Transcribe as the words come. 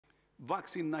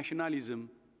Vaccine nationalism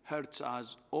hurts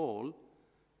us all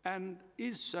and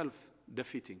is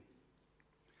self-defeating.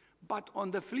 But on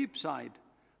the flip side,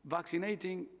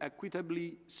 vaccinating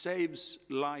equitably saves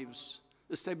lives,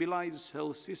 stabilizes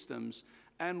health systems,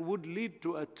 and would lead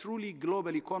to a truly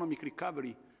global economic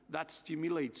recovery that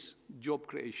stimulates job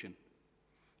creation.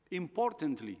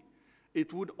 Importantly,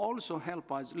 it would also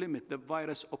help us limit the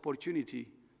virus opportunity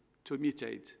to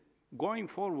mutate. Going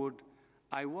forward,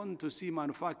 I want to see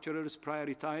manufacturers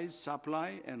prioritize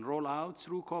supply and roll out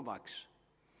through COVAX.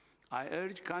 I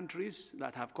urge countries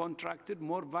that have contracted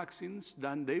more vaccines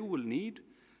than they will need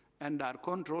and are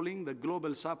controlling the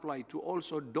global supply to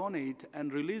also donate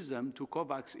and release them to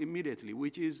COVAX immediately,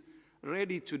 which is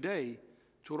ready today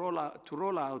to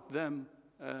roll them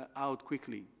out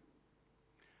quickly.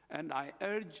 And I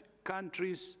urge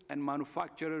countries and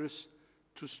manufacturers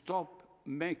to stop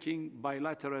making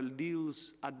bilateral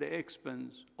deals at the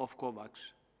expense of COVAX.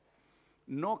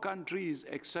 No country is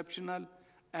exceptional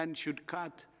and should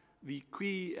cut the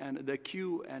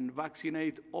queue and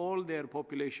vaccinate all their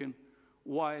population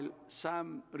while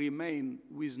some remain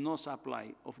with no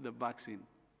supply of the vaccine.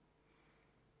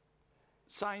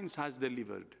 Science has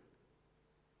delivered.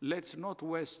 Let's not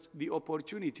waste the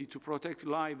opportunity to protect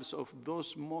lives of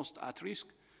those most at risk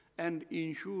and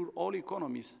ensure all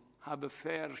economies have a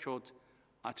fair shot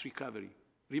at recovery.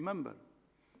 Remember,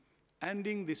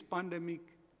 ending this pandemic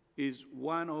is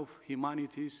one of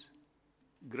humanity's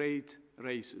great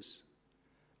races.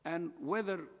 And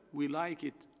whether we like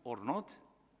it or not,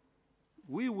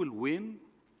 we will win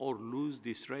or lose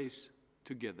this race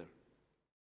together.